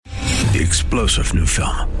The explosive new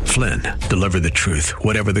film, Flynn, deliver the truth,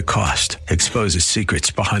 whatever the cost, exposes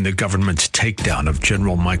secrets behind the government's takedown of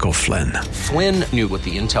General Michael Flynn. Flynn knew what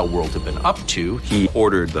the intel world had been up to. He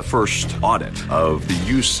ordered the first audit of the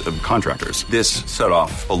use of contractors. This set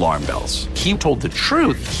off alarm bells. He told the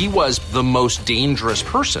truth. He was the most dangerous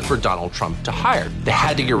person for Donald Trump to hire. They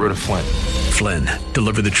had to get rid of Flynn. Flynn,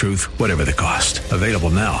 deliver the truth, whatever the cost. Available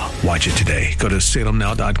now. Watch it today. Go to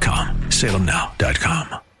salemnow.com.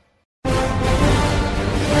 salemnow.com.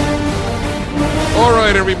 All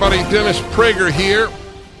right, everybody. Dennis Prager here.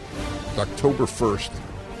 It's October 1st.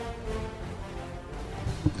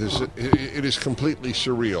 It is completely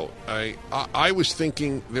surreal. I was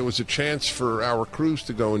thinking there was a chance for our cruise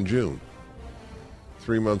to go in June.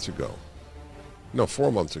 3 months ago. No,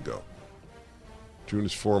 4 months ago. June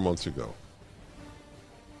is 4 months ago.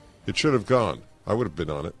 It should have gone. I would have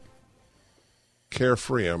been on it.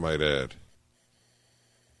 Carefree, I might add.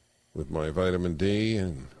 With my vitamin D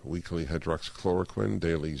and weekly hydroxychloroquine,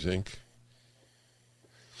 daily zinc.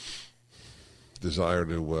 Desire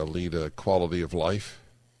to lead a quality of life.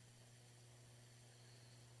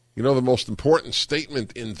 You know, the most important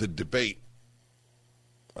statement in the debate,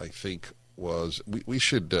 I think, was we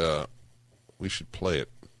should play it.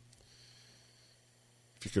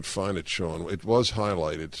 If you could find it, Sean. It was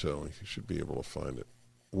highlighted, so you should be able to find it.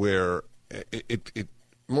 Where it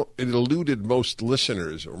eluded most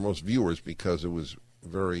listeners or most viewers because there was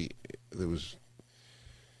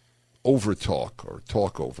over talk or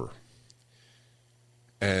talk over.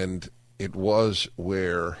 And it was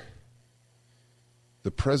where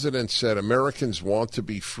the president said Americans want to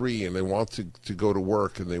be free and they want to go to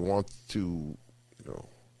work and they want to,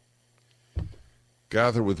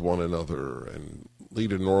 gather with one another and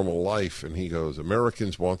lead a normal life. And he goes,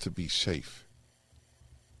 Americans want to be safe.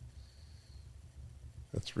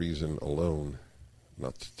 That's reason alone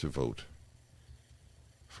not to vote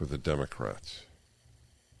for the Democrats.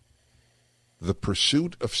 The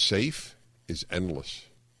pursuit of safe is endless.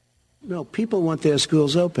 No, people want their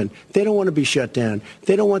schools open. They don't want to be shut down.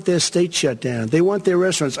 They don't want their state shut down. They want their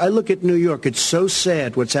restaurants. I look at New York. It's so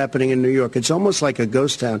sad what's happening in New York. It's almost like a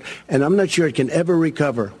ghost town, and I'm not sure it can ever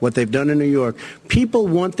recover what they've done in New York. People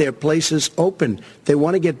want their places open. They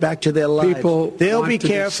want to get back to their lives. They'll be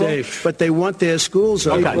careful, but they want their schools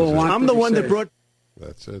open. I'm the one that brought...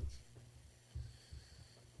 That's it.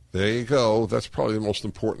 There you go. That's probably the most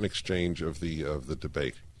important exchange of the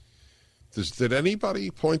debate. Did anybody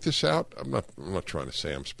point this out? I'm not trying to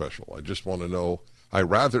say I'm special. I just want to know. I'd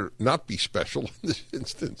rather not be special in this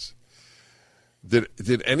instance.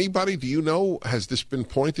 Did anybody? Do you know? Has this been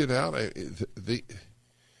pointed out?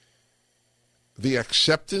 The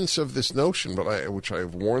acceptance of this notion, which I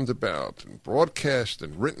have warned about and broadcast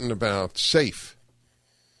and written about, safe.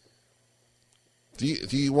 Do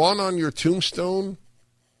you want on your tombstone?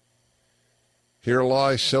 Here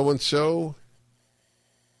lies so and so.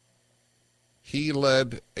 He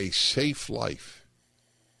led a safe life.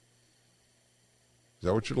 Is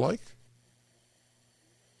that what you like?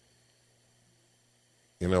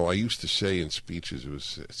 I used to say in speeches,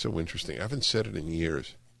 it's so interesting. I haven't said it in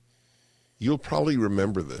years. You'll probably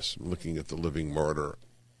remember this, looking at the living martyr.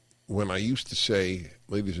 When I used to say,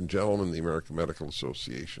 ladies and gentlemen, the American Medical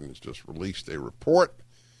Association has just released a report,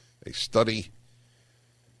 a study,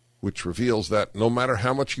 which reveals that no matter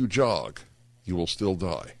how much you jog, you will still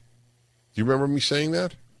die. Do you remember me saying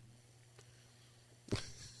that?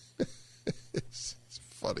 It's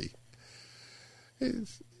funny.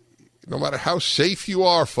 No matter how safe you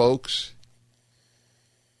are, folks,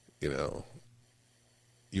 you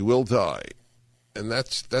will die. And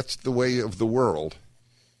that's the way of the world.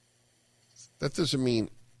 That doesn't mean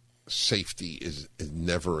safety is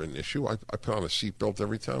never an issue. I put on a seatbelt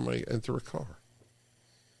every time I enter a car.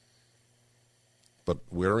 But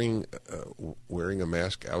wearing a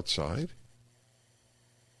mask outside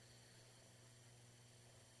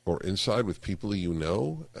or inside with people you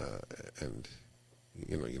know, and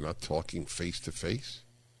you're not talking face to face.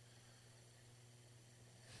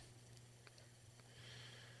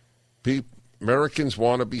 Americans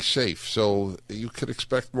want to be safe, so you could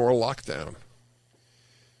expect more lockdown.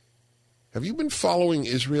 Have you been following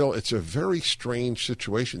Israel? It's a very strange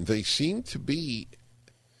situation. They seem to be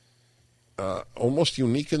almost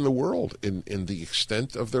unique in the world in the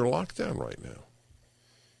extent of their lockdown right now.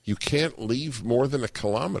 You can't leave more than a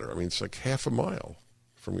kilometer. I mean, it's like half a mile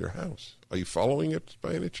from your house. Are you following it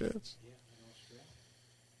by any chance? Yeah, in Australia.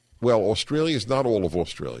 Well, Australia is not all of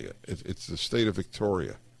Australia. It's the state of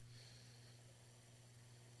Victoria.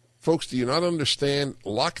 Folks, do you not understand?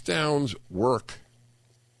 Lockdowns work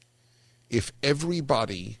if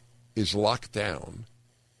everybody is locked down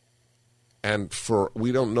and for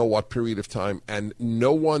we don't know what period of time, and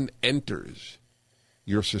no one enters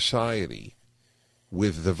your society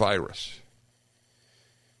with the virus.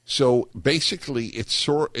 So basically, it's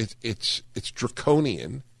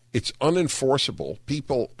draconian. It's unenforceable.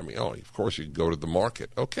 People, of course you can go to the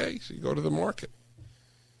market. Okay, so you go to the market.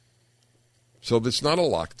 So it's not a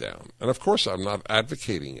lockdown. And of course I'm not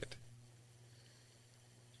advocating it.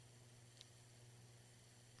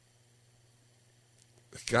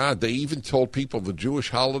 God, they even told people the Jewish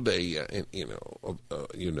holiday,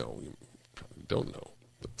 don't know,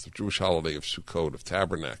 the Jewish holiday of Sukkot, of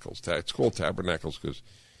Tabernacles. It's called Tabernacles because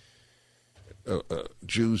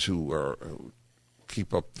Jews who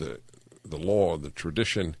keep up the law, the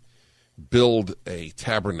tradition, build a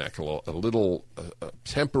tabernacle, a little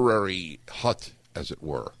temporary hut, as it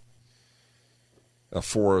were,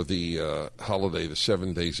 for the holiday, the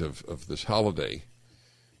 7 days of this holiday.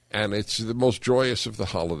 And it's the most joyous of the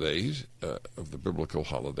holidays, of the biblical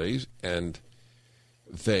holidays, and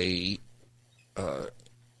they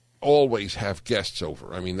always have guests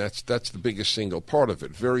over. I mean, that's the biggest single part of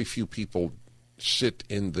it. Very few people sit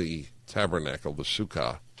in the tabernacle, the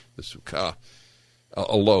sukkah,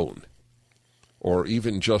 alone, or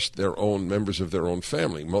even just their own members of their own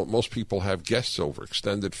family. Most people have guests over,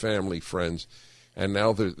 extended family, friends. And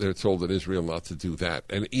now they're told in Israel not to do that.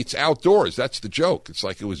 And it's outdoors. That's the joke. It's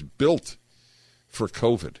like it was built for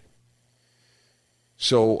COVID.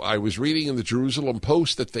 So I was reading in the Jerusalem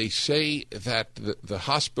Post that they say that the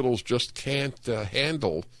hospitals just can't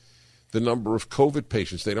handle the number of COVID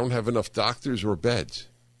patients. They don't have enough doctors or beds.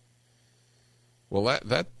 Well,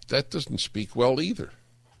 that doesn't speak well either.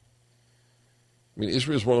 I mean,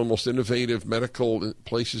 Israel is one of the most innovative medical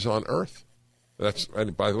places on earth.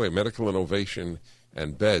 And by the way, medical innovation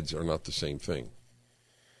and beds are not the same thing,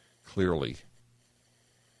 clearly.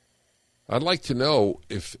 I'd like to know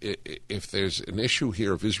if there's an issue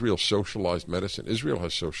here of Israel's socialized medicine. Israel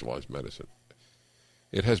has socialized medicine.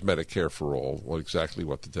 It has Medicare for all, exactly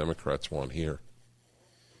what the Democrats want here.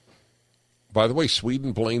 By the way,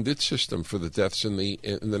 Sweden blamed its system for the deaths in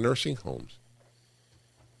the nursing homes.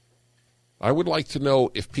 I would like to know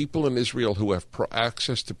if people in Israel who have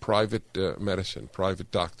access to private medicine, private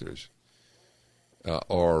doctors,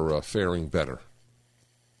 are faring better.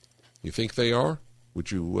 You think they are? Would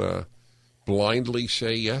you blindly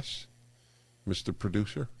say yes, Mr.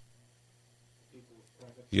 Producer?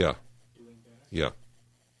 Yeah. Yeah.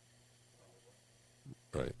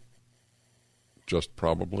 Right. Just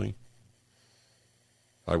probably?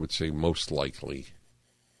 I would say most likely,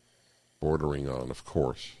 bordering on, of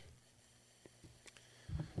course.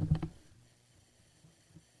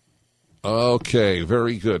 Okay,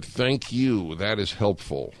 very good. Thank you. That is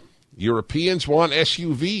helpful. Europeans want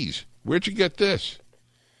SUVs. Where'd you get this?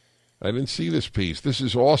 I didn't see this piece. This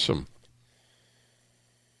is awesome.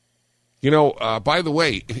 By the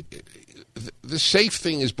way, the safe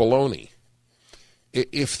thing is baloney.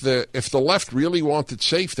 If the left really wanted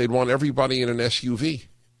safe, they'd want everybody in an SUV.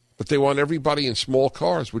 But they want everybody in small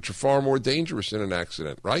cars, which are far more dangerous in an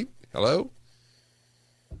accident, right? Hello?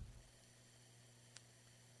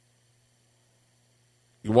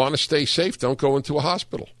 You want to stay safe, don't go into a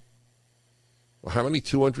hospital. Well, how many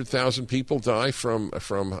 200,000 people die from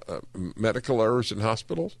medical errors in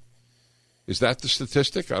hospitals? Is that the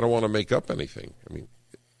statistic? I don't want to make up anything. I mean,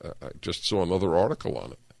 I just saw another article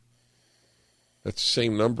on it. That's the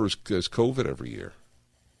same numbers as COVID every year.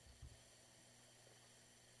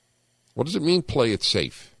 What does it mean, play it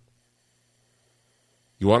safe?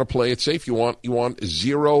 You want to play it safe? You want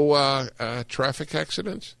zero traffic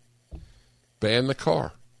accidents? Ban the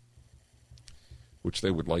car, which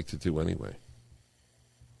they would like to do anyway.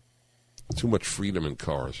 Too much freedom in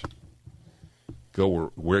cars.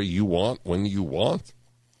 Go where you want, when you want.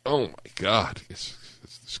 Oh, my God. It's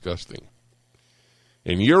disgusting.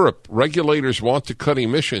 In Europe, regulators want to cut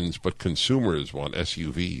emissions, but consumers want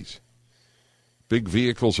SUVs. Big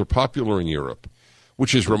vehicles are popular in Europe,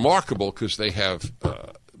 which is remarkable because they have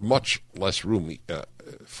much less room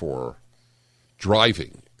for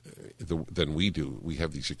driving than we do. We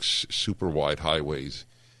have these super wide highways,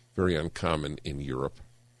 very uncommon in Europe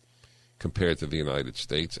compared to the United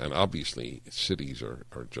States. And obviously, cities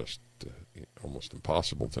are just almost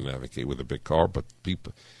impossible to navigate with a big car, but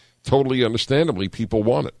people, totally understandably, people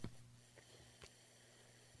want it.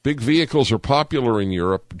 Big vehicles are popular in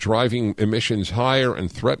Europe, driving emissions higher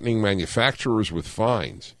and threatening manufacturers with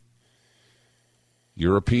fines.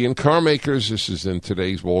 European car makers, this is in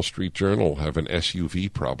today's Wall Street Journal, have an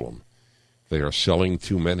SUV problem. They are selling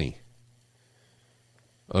too many.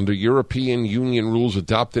 Under European Union rules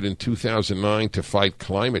adopted in 2009 to fight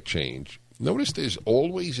climate change, notice there's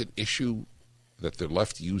always an issue that the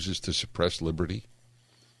left uses to suppress liberty?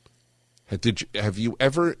 Have you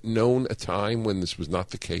ever known a time when this was not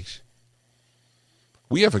the case?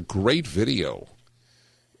 We have a great video.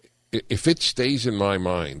 If it stays in my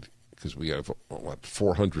mind, because we have,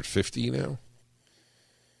 450 now?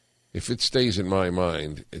 If it stays in my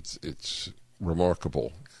mind, it's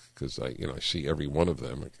remarkable, because I see every one of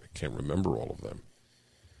them. I can't remember all of them.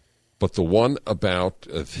 But the one about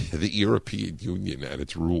the European Union and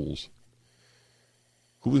its rules,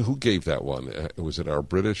 who gave that one? Was it our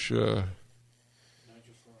British?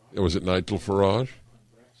 Was it Nigel Farage?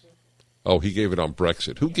 Oh, he gave it on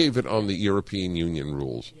Brexit. Who gave it on the European Union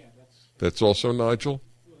rules? That's also Nigel?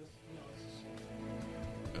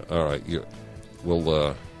 All right,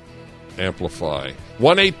 we'll amplify.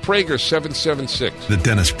 1-8-Prager-776. The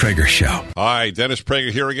Dennis Prager Show. Hi, Dennis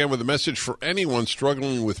Prager here again with a message for anyone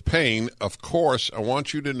struggling with pain. Of course, I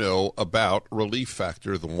want you to know about Relief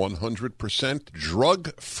Factor, the 100%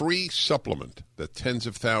 drug-free supplement that tens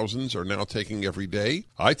of thousands are now taking every day.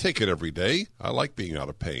 I take it every day. I like being out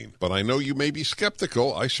of pain. But I know you may be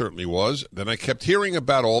skeptical. I certainly was. Then I kept hearing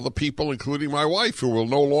about all the people, including my wife, who were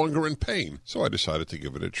no longer in pain. So I decided to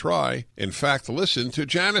give it a try. In fact, listen to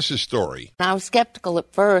Janice's story. I was skeptical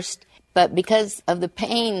at first, but because of the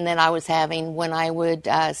pain that I was having when I would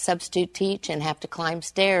substitute teach and have to climb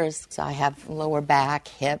stairs, so I have lower back,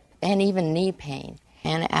 hip, and even knee pain.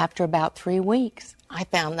 And after about 3 weeks, I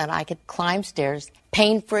found that I could climb stairs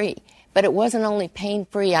pain-free. But it wasn't only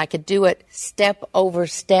pain-free, I could do it step over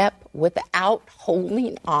step without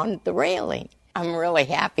holding on the railing. I'm really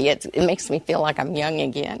happy. It makes me feel like I'm young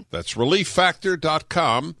again. That's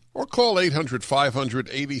ReliefFactor.com or call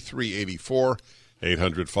 800-500-8384,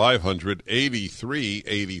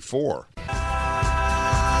 800-500-8384.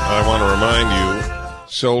 I want to remind you,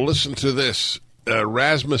 so listen to this.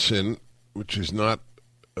 Rasmussen, which is not,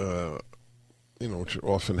 which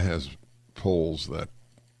often has polls that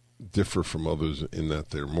differ from others in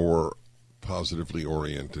that they're more positively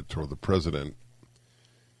oriented toward the president,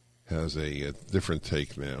 has a different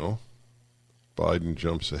take now. Biden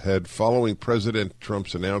jumps ahead. Following President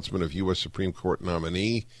Trump's announcement of U.S. Supreme Court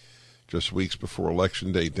nominee just weeks before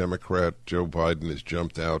Election Day, Democrat Joe Biden has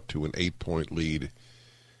jumped out to an 8-point lead.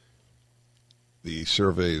 The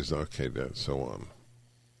survey is okay, so on.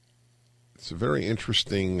 It's a very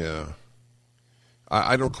interesting.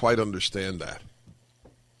 I don't quite understand that.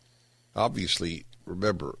 Obviously,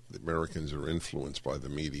 remember, the Americans are influenced by the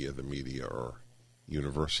media. The media are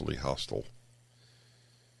universally hostile.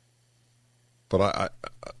 But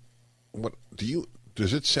what do you?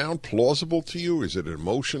 Does it sound plausible to you? Is it an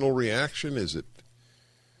emotional reaction? Is it?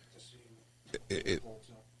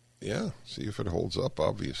 Yeah. See if it holds up.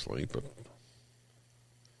 Obviously, but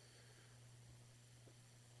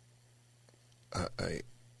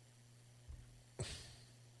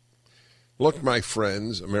look, my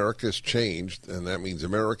friends, America's changed, and that means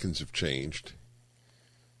Americans have changed.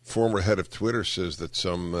 Former head of Twitter says that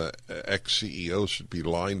some ex-CEOs should be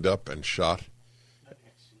lined up and shot. Not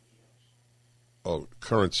ex-CEOs. Oh,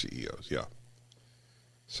 current CEOs, yeah.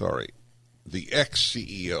 Sorry. The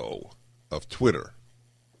ex-CEO of Twitter.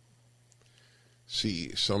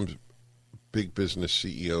 Some big business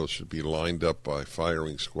CEOs should be lined up by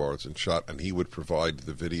firing squads and shot, and he would provide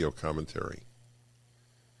the video commentary.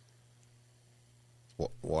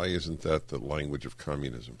 Well, why isn't that the language of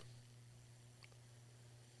communism?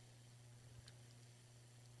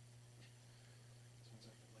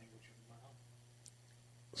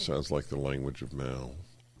 Sounds like the language of Mao.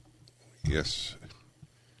 Yes.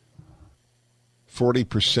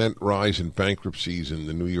 40% rise in bankruptcies in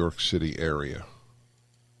the New York City area.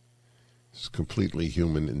 This is completely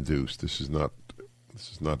human-induced. This is not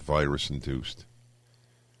virus-induced.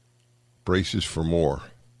 Braces for more.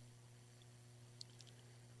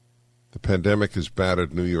 The pandemic has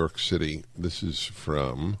battered New York City. This is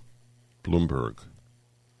from Bloomberg.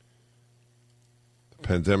 The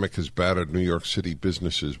pandemic has battered New York City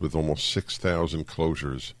businesses with almost 6,000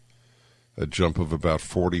 closures, a jump of about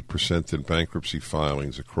 40% in bankruptcy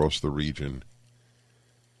filings across the region,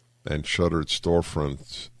 and shuttered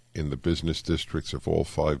storefronts in the business districts of all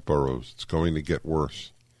 5 boroughs. It's going to get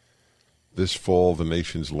worse. This fall, the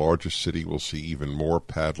nation's largest city will see even more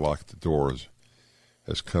padlocked doors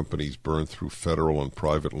as companies burn through federal and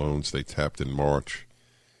private loans they tapped in March.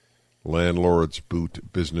 Landlords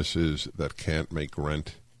boot businesses that can't make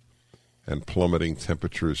rent, and plummeting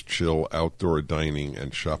temperatures chill outdoor dining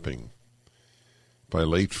and shopping. By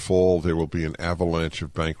late fall, there will be an avalanche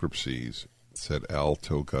of bankruptcies, said Al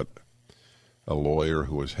Togut, a lawyer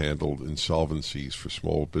who has handled insolvencies for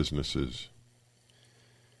small businesses.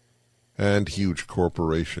 and huge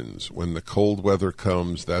corporations. When the cold weather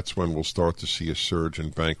comes, that's when we'll start to see a surge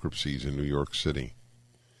in bankruptcies in New York City.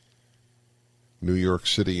 New York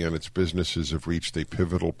City and its businesses have reached a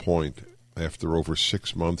pivotal point after over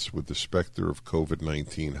 6 months with the specter of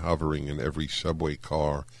COVID-19 hovering in every subway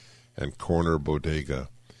car and corner bodega.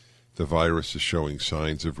 The virus is showing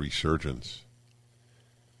signs of resurgence.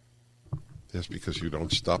 Yes, because you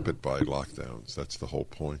don't stop it by lockdowns. That's the whole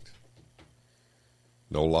point.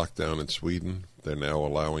 No lockdown in Sweden. They're now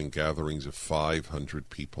allowing gatherings of 500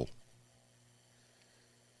 people.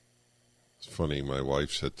 It's funny, my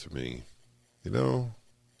wife said to me, you know,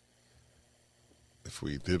 if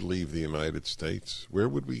we did leave the United States, where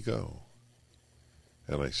would we go?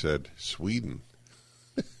 And I said, Sweden.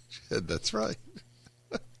 She said, that's right.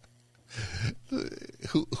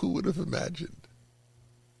 Who would have imagined?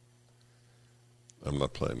 I'm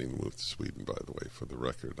not planning to move to Sweden, by the way, for the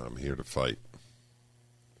record. I'm here to fight.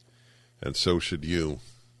 And so should you.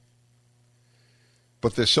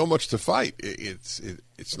 But there's so much to fight.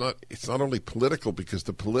 It's not only political, because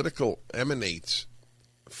the political emanates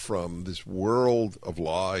from this world of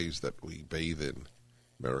lies that we bathe in.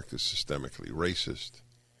 America's systemically racist,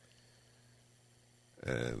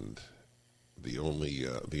 and the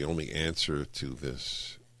only answer to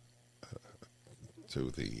this,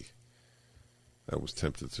 I was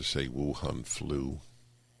tempted to say Wuhan flu,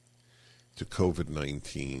 to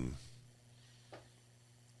COVID-19.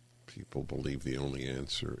 People believe the only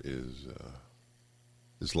answer is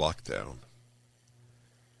lockdown.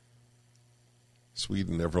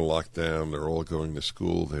 Sweden never locked down. They're all going to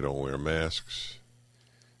school. They don't wear masks.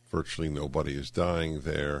 Virtually nobody is dying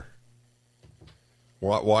there.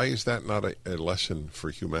 Why is that not a lesson for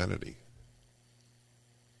humanity?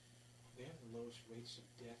 They have the lowest rates of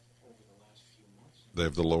death over the last few months. They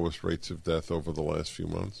have the lowest rates of death over the last few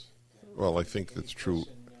months? Well, I think that's true.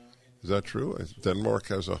 Is that true? Denmark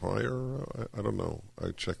has a higher? I don't know.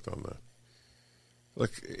 I checked on that.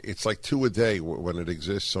 Look, it's like 2 a day when it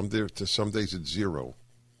exists. Some days it's 0.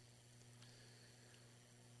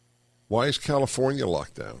 Why is California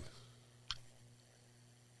locked down?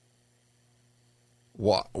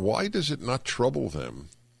 Why does it not trouble them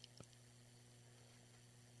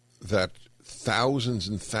that thousands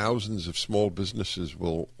and thousands of small businesses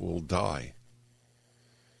will die?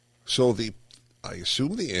 So I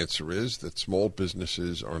assume the answer is that small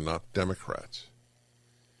businesses are not Democrats.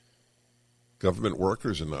 Government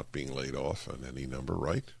workers are not being laid off on any number,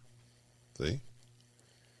 right? See?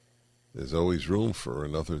 There's always room for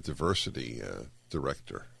another diversity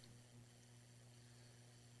director.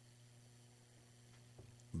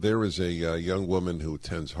 There is a young woman who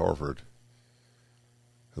attends Harvard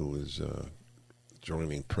who is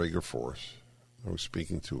joining Prager Force. I was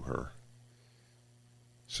speaking to her.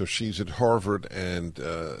 So she's at Harvard, and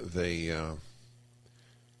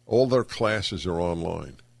all their classes are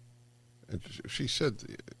online. And she said,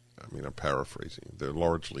 I mean, I'm paraphrasing, they're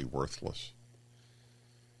largely worthless.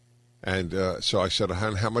 And so I said,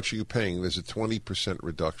 how much are you paying? There's a 20%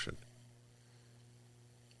 reduction.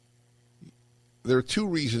 There are 2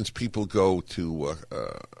 reasons people go to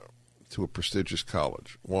a prestigious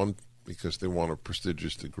college. One, because they want a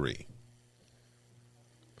prestigious degree.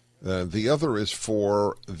 The other is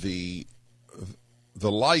for the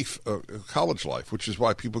life, college life, which is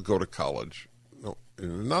why people go to college, in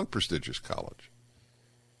a non-prestigious college.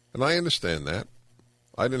 And I understand that.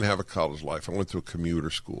 I didn't have a college life. I went to a commuter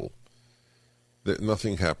school.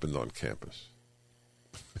 Nothing happened on campus.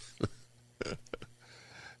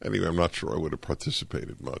 Anyway, I'm not sure I would have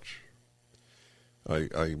participated much.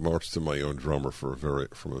 I marched to my own drummer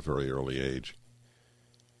from a very early age.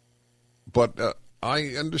 But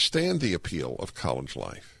I understand the appeal of college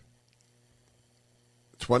life.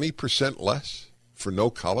 20% less for no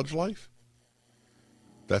college life?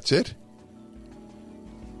 That's it?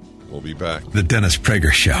 We'll be back. The Dennis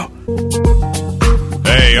Prager Show.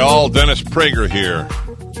 Hey, all, Dennis Prager here.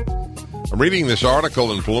 I'm reading this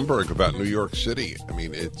article in Bloomberg about New York City. I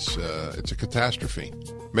mean, it's a catastrophe.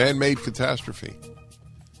 Man-made catastrophe.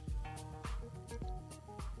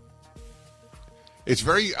 It's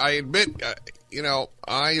very, I admit,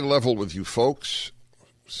 I level with you folks.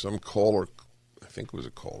 Some caller, I think it was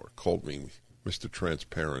a caller, called me Mr.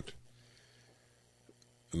 Transparent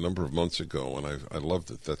a number of months ago, and I loved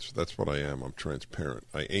it. That's what I am. I'm transparent.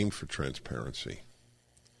 I aim for transparency.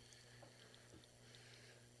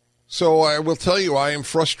 So I will tell you, I am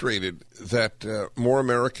frustrated that more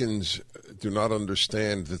Americans do not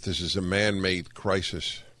understand that this is a man-made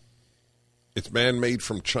crisis. It's man-made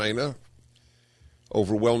from China.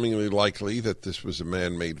 Overwhelmingly likely that this was a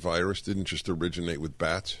man-made virus, didn't just originate with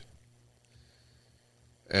bats.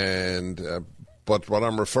 But what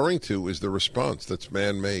I'm referring to is the response that's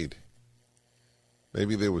man-made.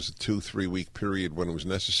 Maybe there was a 2-3 week period when it was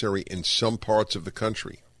necessary in some parts of the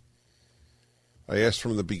country. I asked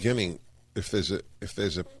from the beginning if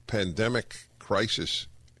there's a pandemic crisis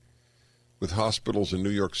with hospitals in New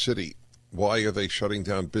York City, why are they shutting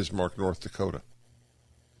down Bismarck, North Dakota?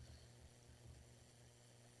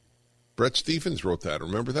 Bret Stephens wrote that.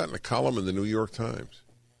 Remember that in a column in the New York Times?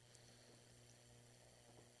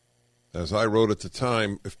 As I wrote at the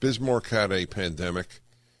time, if Bismarck had a pandemic,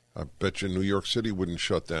 I bet you New York City wouldn't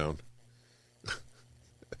shut down.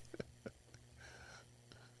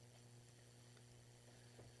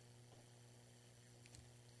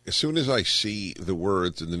 As soon as I see the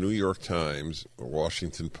words in the New York Times or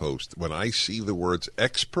Washington Post, when I see the words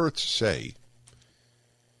experts say,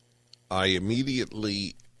 I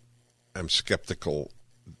immediately am skeptical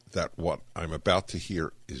that what I'm about to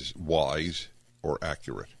hear is wise or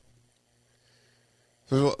accurate.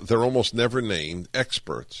 They're almost never named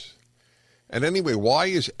experts. And anyway, why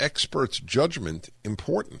is experts' judgment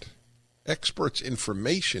important? Experts'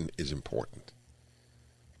 information is important.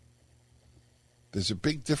 There's a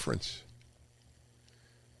big difference.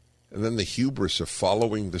 And then the hubris of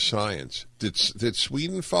following the science. Did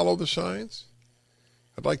Sweden follow the science?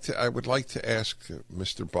 I would like to ask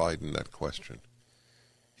Mr. Biden that question.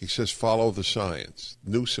 He says follow the science.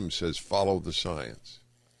 Newsom says follow the science.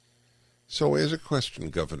 So here's a question,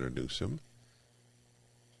 Governor Newsom.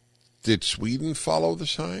 Did Sweden follow the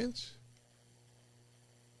science?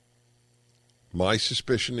 My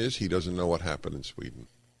suspicion is he doesn't know what happened in Sweden.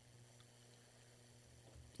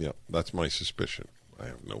 Yeah, that's my suspicion. I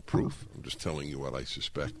have no proof. I'm just telling you what I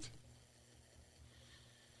suspect.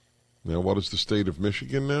 Now, what is the state of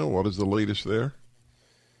Michigan now? What is the latest there?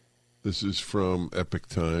 This is from Epoch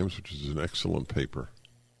Times, which is an excellent paper.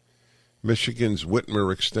 Michigan's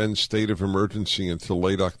Whitmer extends state of emergency until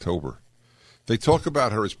late October. They talk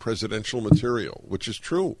about her as presidential material, which is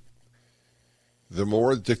true. The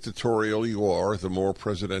more dictatorial you are, the more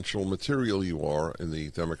presidential material you are in the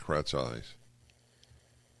Democrats' eyes.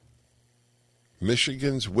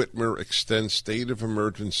 Michigan's Whitmer extends state of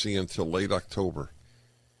emergency until late October.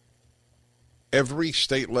 Every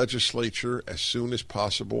state legislature, as soon as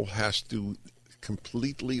possible, has to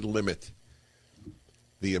completely limit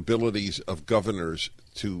the abilities of governors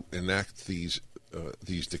to enact these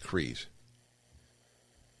decrees.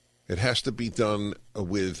 It has to be done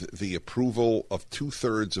with the approval of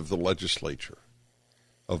 2/3 of the legislature,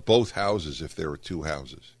 of both houses if there are two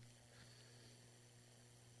houses.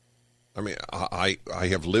 I mean, I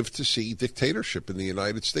have lived to see dictatorship in the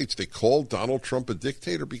United States. They call Donald Trump a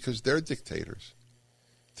dictator because they're dictators.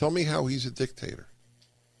 Tell me how he's a dictator.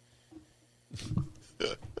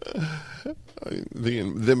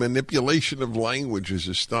 The manipulation of language is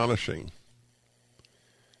astonishing.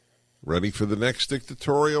 Ready for the next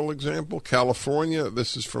dictatorial example? California,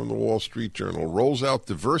 this is from the Wall Street Journal, rolls out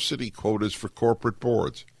diversity quotas for corporate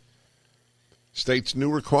boards. States' new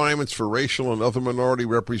requirements for racial and other minority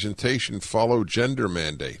representation follow gender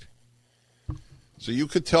mandate. So you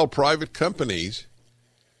could tell private companies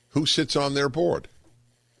who sits on their board.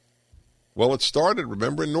 Well, it started,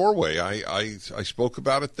 remember, in Norway. I spoke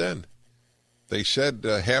about it then. They said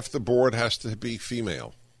half the board has to be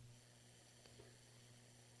female.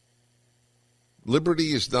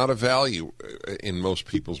 Liberty is not a value in most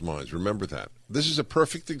people's minds. Remember that. This is a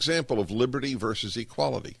perfect example of liberty versus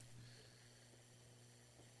equality.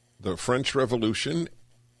 The French Revolution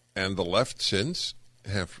and the left since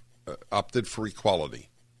have opted for equality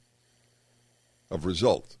of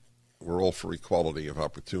result. We're all for equality of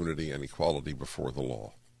opportunity and equality before the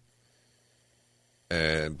law.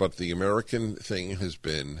 But the American thing has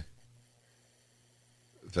been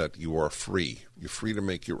that you are free. You're free to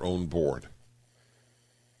make your own board.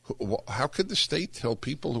 How could the state tell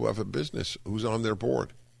people who have a business who's on their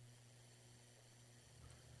board?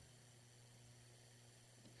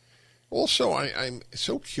 Also, I'm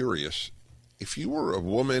so curious, if you were a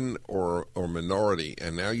woman or minority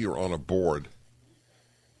and now you're on a board,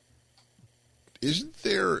 isn't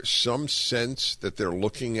there some sense that they're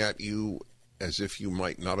looking at you as if you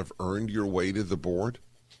might not have earned your way to the board,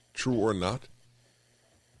 true or not?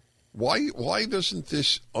 Why doesn't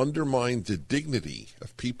this undermine the dignity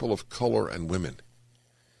of people of color and women?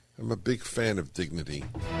 I'm a big fan of dignity.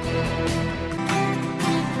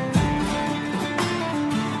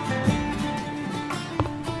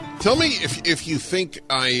 Tell me if you think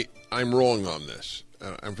I'm wrong on this.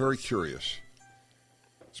 I'm very curious,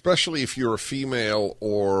 especially if you're a female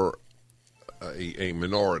or a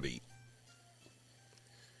minority.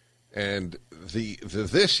 And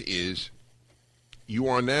this is, You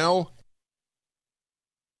are now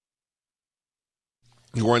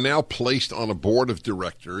placed on a board of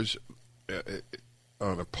directors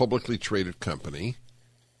on a publicly traded company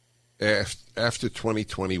after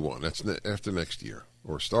 2021. That's after next year,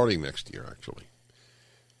 or starting next year, actually.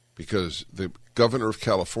 Because the governor of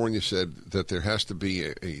California said that there has to be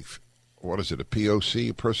a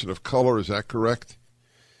POC, a person of color. Is that correct?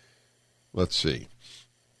 Let's see.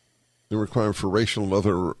 The requirement for racial and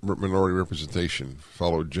other minority representation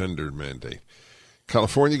followed gender mandate.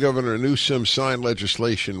 California Governor Newsom signed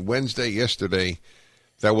legislation yesterday,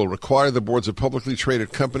 that will require the boards of publicly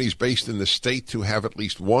traded companies based in the state to have at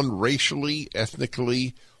least one racially,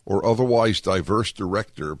 ethnically, or otherwise diverse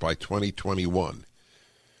director by 2021.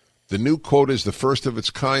 The new quota is the first of its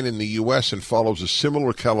kind in the U.S. and follows a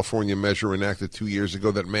similar California measure enacted 2 years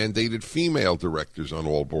ago that mandated female directors on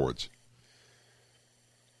all boards.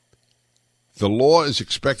 The law is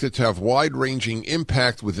expected to have wide-ranging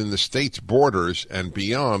impact within the state's borders and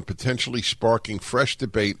beyond, potentially sparking fresh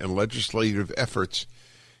debate and legislative efforts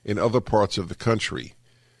in other parts of the country.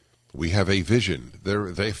 We have a vision.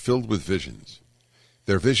 They're filled with visions.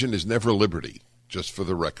 Their vision is never liberty, just for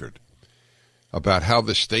the record, about how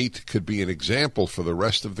the state could be an example for the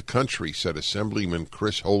rest of the country, said Assemblyman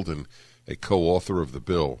Chris Holden, a co-author of the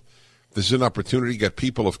bill. This is an opportunity to get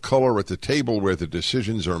people of color at the table where the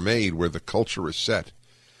decisions are made, where the culture is set.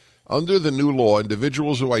 Under the new law,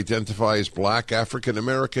 individuals who identify as Black, African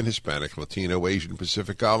American, Hispanic, Latino, Asian,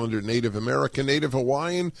 Pacific Islander, Native American, Native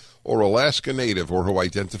Hawaiian, or Alaska Native, or who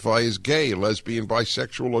identify as gay, lesbian,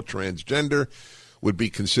 bisexual, or transgender, would be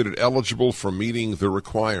considered eligible for meeting the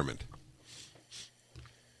requirement.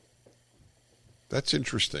 That's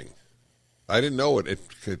interesting. I didn't know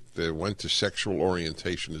it went to sexual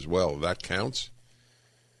orientation as well. That counts?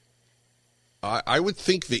 I would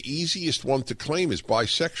think the easiest one to claim is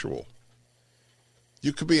bisexual.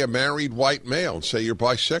 You could be a married white male and say you're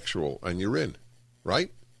bisexual, and you're in,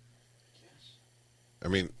 right? Yes. I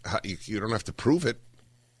mean, you don't have to prove it.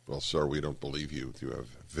 Well, sir, we don't believe you. Do you have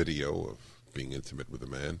video of being intimate with a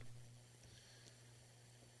man?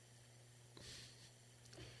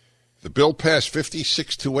 The bill passed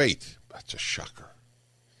 56-8. That's a shocker.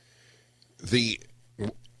 You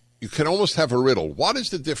can almost have a riddle. What is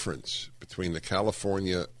the difference between the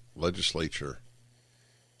California legislature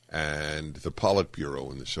and the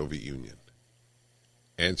Politburo in the Soviet Union?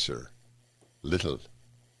 Answer, little.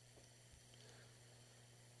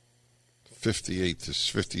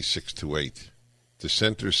 56-8.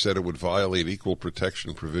 Dissenters said it would violate equal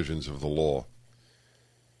protection provisions of the law.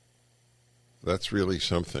 That's really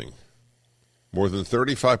something. More than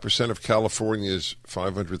 35% of California's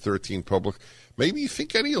 513 public. Maybe you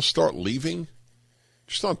think any will start leaving?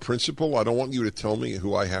 Just on principle, I don't want you to tell me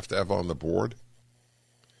who I have to have on the board.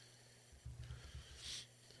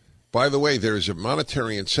 By the way, there is a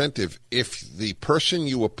monetary incentive if the person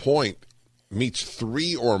you appoint meets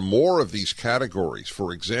 3 or more of these categories.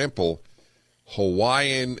 For example,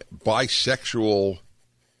 Hawaiian, bisexual,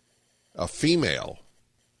 a female.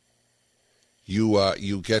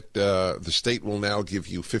 You get the state will now give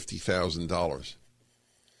you $50,000.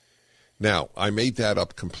 Now, I made that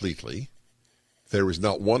up completely. There is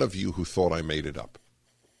not one of you who thought I made it up.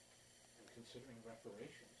 I'm considering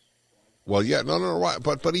reparations. Well, yeah, no,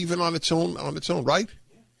 but even on its own, right?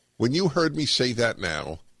 Yeah. When you heard me say that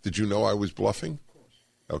now, did you know I was bluffing? Of course.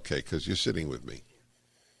 Okay, because you're sitting with me.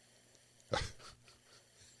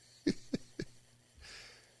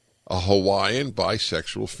 A Hawaiian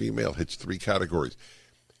bisexual female hits 3 categories.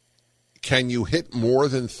 Can you hit more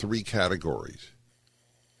than 3 categories?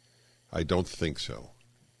 I don't think so.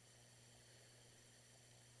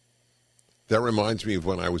 That reminds me of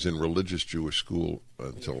when I was in religious Jewish school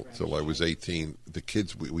until I was 18. The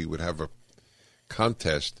kids, we would have a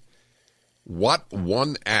contest. What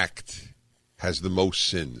one act has the most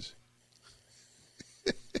sins?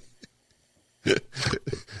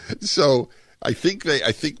 So I think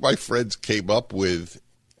my friends came up with.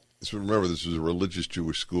 So remember, this was a religious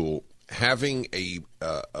Jewish school. Having a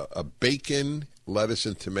bacon, lettuce,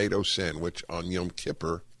 and tomato sandwich on Yom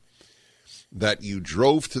Kippur that you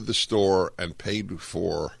drove to the store and paid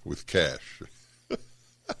for with cash.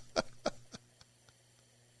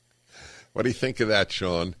 What do you think of that,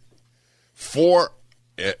 Sean?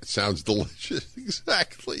 It sounds delicious.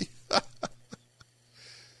 Exactly.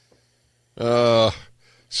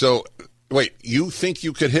 So, wait, you think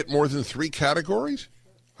you could hit more than 3 categories?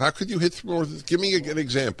 How could you hit more than... Give me an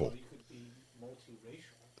example. You could be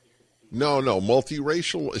multiracial. No,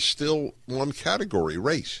 multiracial is still one category,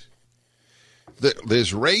 race.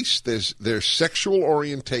 There's race, there's sexual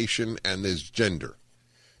orientation, and there's gender.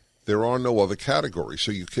 There are no other categories,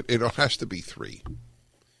 so it has to be 3.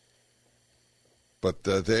 But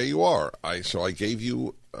there you are. So I gave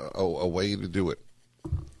you a way to do it.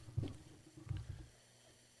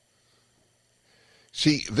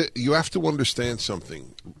 See, you have to understand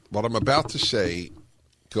something. What I'm about to say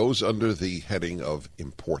goes under the heading of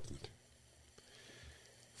important.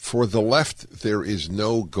 For the left, there is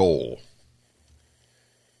no goal.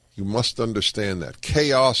 You must understand that.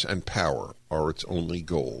 Chaos and power are its only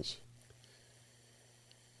goals.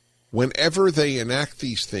 Whenever they enact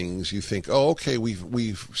these things, you think, "Oh, okay,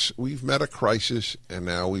 we've met a crisis and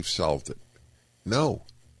now we've solved it." No.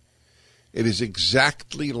 It is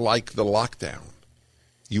exactly like the lockdown.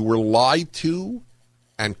 You were lied to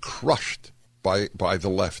and crushed by the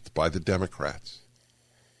left, by the Democrats.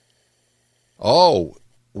 Oh,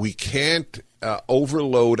 we can't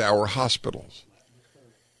overload our hospitals.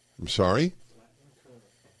 I'm sorry?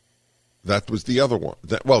 That was the other one.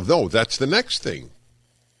 No, that's the next thing.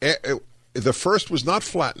 The first was not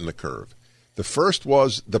flatten the curve. The first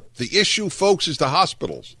was the issue, folks, is the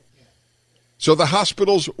hospitals. So the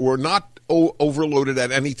hospitals were not overloaded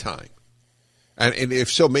at any time. And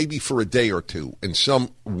if so, maybe for a day or two in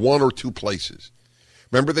some 1 or 2 places.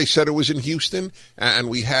 Remember they said it was in Houston? And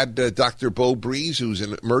we had Dr. Beau Breeze, who's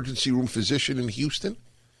an emergency room physician in Houston.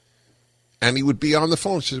 And he would be on the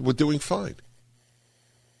phone and say, "We're doing fine."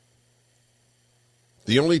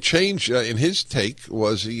 The only change in his take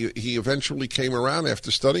was he eventually came around after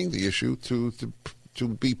studying the issue to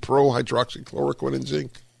be pro-hydroxychloroquine and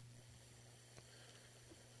zinc.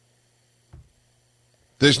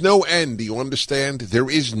 There's no end, do you understand? There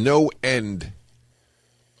is no end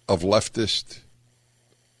of leftist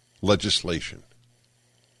legislation.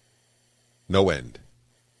 No end.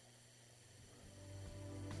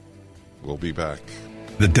 We'll be back.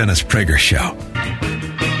 The Dennis Prager Show.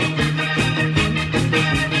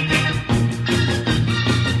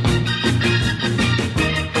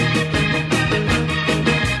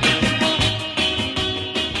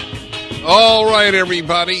 All right,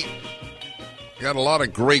 everybody. Got a lot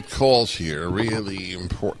of great calls here. Really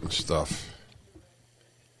important stuff.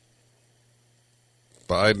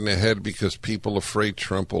 Biden ahead because people afraid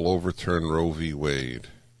Trump will overturn Roe v. Wade.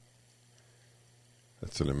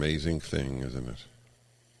 That's an amazing thing, isn't it?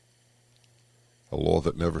 A law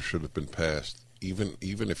that never should have been passed, even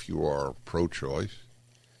if you are pro-choice.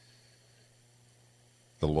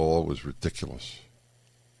 The law was ridiculous.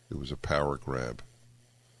 It was a power grab.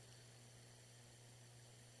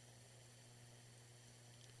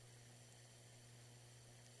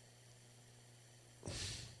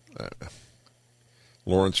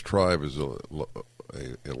 Lawrence Tribe is a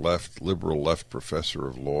liberal left professor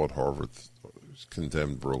of law at Harvard, who's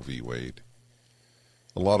condemned Roe v. Wade.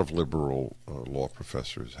 A lot of liberal law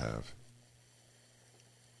professors have.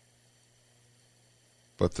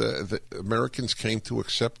 But the Americans came to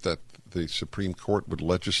accept that the Supreme Court would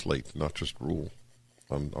legislate, not just rule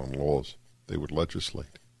on laws. They would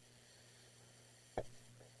legislate.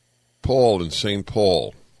 Paul in St.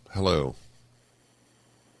 Paul, hello.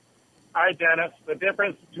 Hi, Dennis. The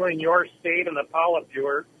difference between your state and the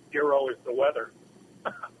Politburo is the weather.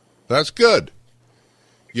 That's good.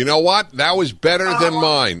 You know what? That was better than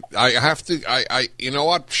mine. I have to. You know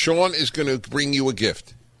what? Sean is going to bring you a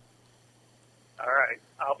gift. All right.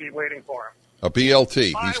 I'll be waiting for him. A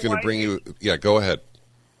BLT. He's going to bring you. Yeah, go ahead.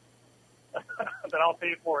 Then I'll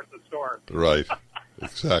pay for it at the store. Right.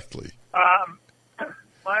 Exactly.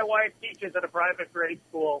 My wife teaches at a private grade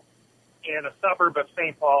school in a suburb of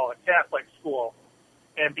St. Paul, a Catholic school.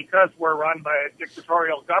 And because we're run by a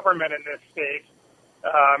dictatorial government in this state,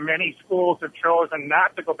 many schools have chosen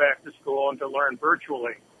not to go back to school and to learn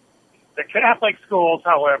virtually. The Catholic schools,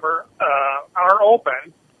 however, are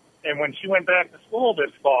open. And when she went back to school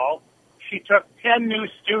this fall, she took 10 new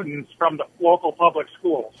students from the local public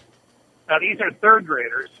schools. Now, these are third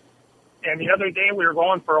graders. And the other day we were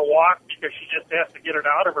going for a walk because she just has to get it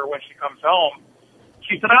out of her when she comes home.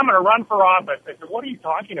 She said, "I'm going to run for office." I said, "What are you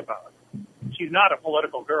talking about?" She's not a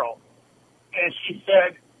political girl. And she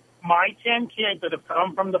said, "My 10 kids that have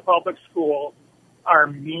come from the public school are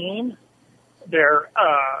mean. They're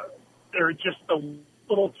just the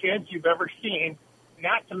little kids you've ever seen,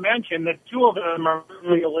 not to mention that 2 of them are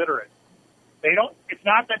really illiterate. It's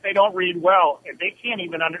not that they don't read well. They can't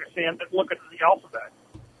even understand, look at the alphabet."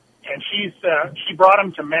 And she brought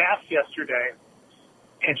them to Mass yesterday.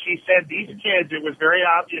 And she said these kids, it was very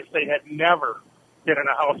obvious they had never been in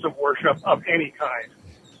a house of worship of any kind.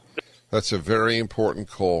 That's a very important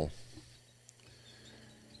call.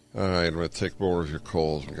 All right, I'm going to take more of your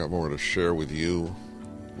calls. We've got more to share with you.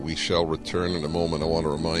 We shall return in a moment. I want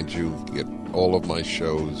to remind you, get all of my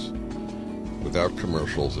shows without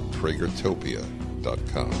commercials at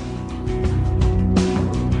pragertopia.com.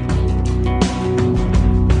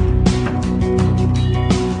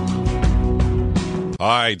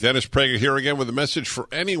 Hi, Dennis Prager here again with a message for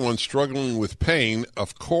anyone struggling with pain.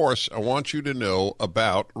 Of course, I want you to know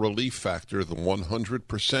about Relief Factor, the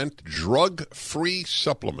 100% drug-free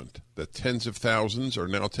supplement that tens of thousands are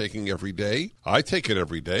now taking every day. I take it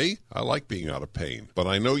every day. I like being out of pain. But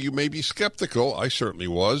I know you may be skeptical. I certainly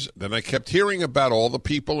was. Then I kept hearing about all the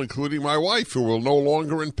people, including my wife, who were no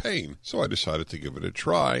longer in pain. So I decided to give it a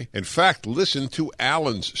try. In fact, listen to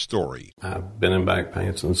Alan's story. I've been in back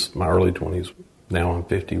pain since my early 20s. Now I'm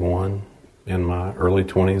 51. In my early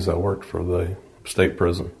 20s, I worked for the state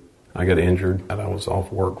prison. I got injured and I was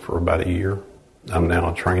off work for about a year. I'm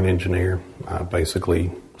now a trained engineer. I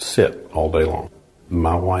basically sit all day long.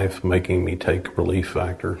 My wife making me take Relief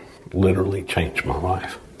Factor literally changed my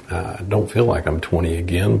life. I don't feel like I'm 20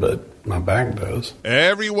 again, but my back does.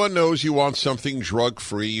 Everyone knows you want something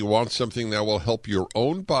drug-free. You want something that will help your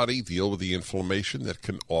own body deal with the inflammation that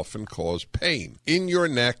can often cause pain in your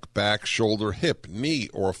neck, back, shoulder, hip, knee,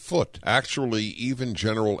 or foot. Actually, even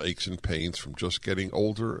general aches and pains from just getting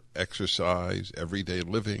older, exercise, everyday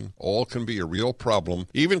living, all can be a real problem,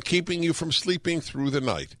 even keeping you from sleeping through the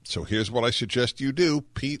night. So here's what I suggest you do.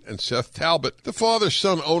 Pete and Seth Talbot, the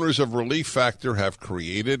father-son owners of Relief Factor, have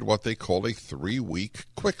created what they call a 3-week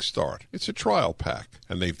quick start. It's a trial pack,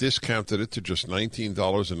 and they've discounted it to just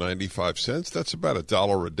 $19.95. That's about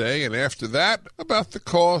 $1 a day, and after that, about the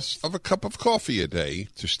cost of a cup of coffee a day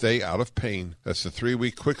to stay out of pain. That's the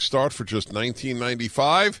 3-week quick start for just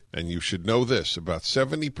 $19.95, and you should know this, about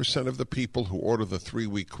 70% of the people who order the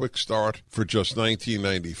 3-week quick start for just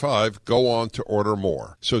 $19.95 go on to order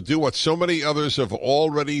more. So do what so many others have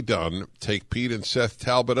already done. Take Pete and Seth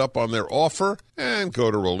Talbot up on their offer and go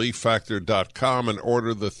to ReliefFactor.com and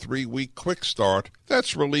order the 3-week quick start.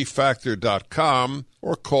 That's ReliefFactor.com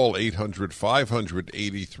or call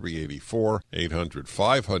 800-500-8384,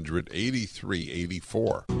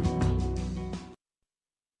 800-500-8384.